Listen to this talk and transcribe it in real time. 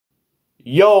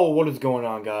Yo, what is going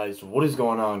on, guys? What is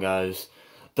going on, guys?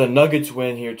 The Nuggets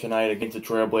win here tonight against the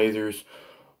Trailblazers,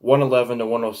 111 to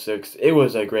 106. It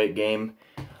was a great game.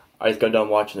 I just got done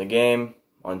watching the game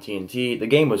on TNT. The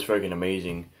game was freaking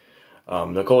amazing.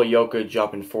 Nikola Jokic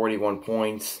dropping 41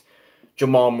 points.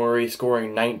 Jamal Murray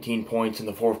scoring 19 points in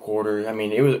the fourth quarter. I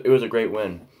mean, it was a great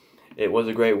win. It was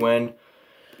a great win.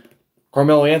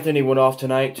 Carmelo Anthony went off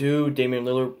tonight, too. Damian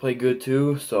Lillard played good,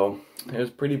 too. So, it was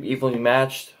pretty evenly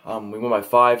matched. We won by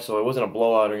 5, so it wasn't a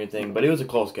blowout or anything. But it was a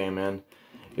close game, man.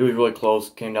 It was really close.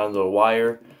 Came down to the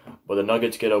wire. But the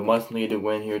Nuggets get a must-needed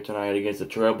win here tonight against the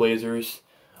Trailblazers.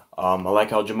 I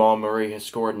like how Jamal Murray has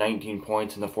scored 19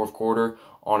 points in the fourth quarter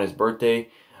on his birthday.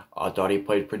 I thought he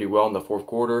played pretty well in the fourth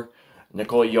quarter.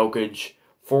 Nikola Jokic,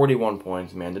 41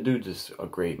 points, man. The dude's just a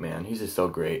great man. He's just so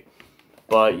great.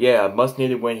 But yeah,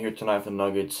 must-needed win here tonight for the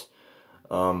Nuggets.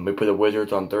 We play the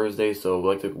Wizards on Thursday, so we'd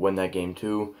like to win that game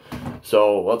too.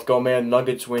 So let's go, man.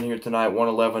 Nuggets win here tonight,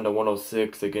 111 to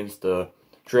 106 against the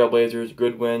Trailblazers.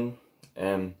 Good win,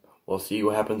 and we'll see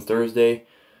what happens Thursday.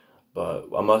 But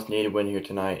a must-needed win here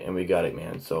tonight, and we got it,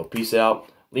 man. So peace out.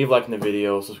 Leave a like in the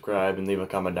video, subscribe, and leave a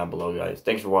comment down below, guys.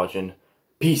 Thanks for watching.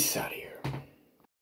 Peace out of here.